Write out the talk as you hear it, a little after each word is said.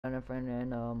and a friend,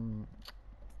 and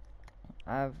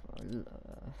I've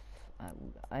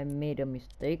I made a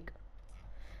mistake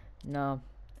now.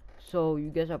 So you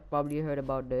guys have probably heard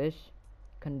about this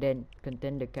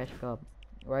contender cash cup,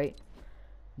 right?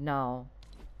 Now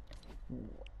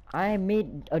I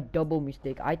made a double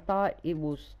mistake. I thought it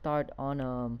will start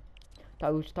on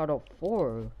thought it would start off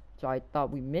 4, so I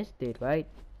thought we missed it, right?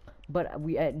 But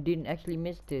we didn't actually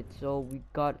missed it, so we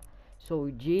got, so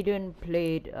Jaden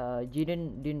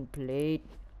didn't play it,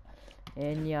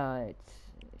 and yeah,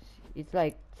 it's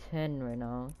like 10 right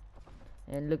now,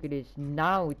 and look at this,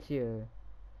 now it's here.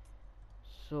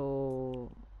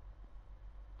 So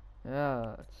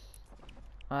yeah,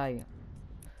 I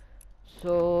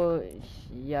so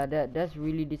yeah, that's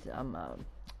really this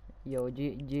yo,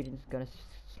 Jaden's gonna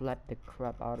slap the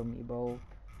crap out of me, bro.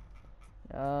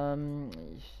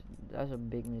 That's a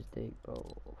big mistake, bro.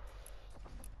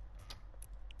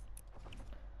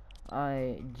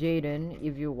 Jaden,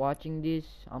 if you're watching this,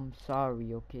 I'm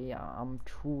sorry, okay? I'm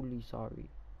truly sorry,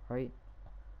 right?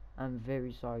 I'm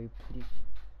very sorry. Please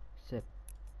accept,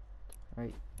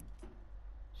 right?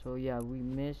 So yeah, we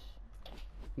missed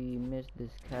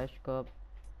this cash cup.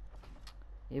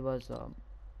 It was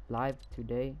live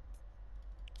today,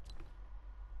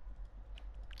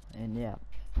 and yeah,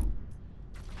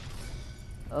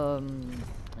 um,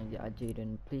 yeah,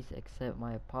 Jaden, please accept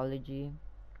my apology,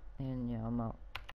 and yeah, I'm out.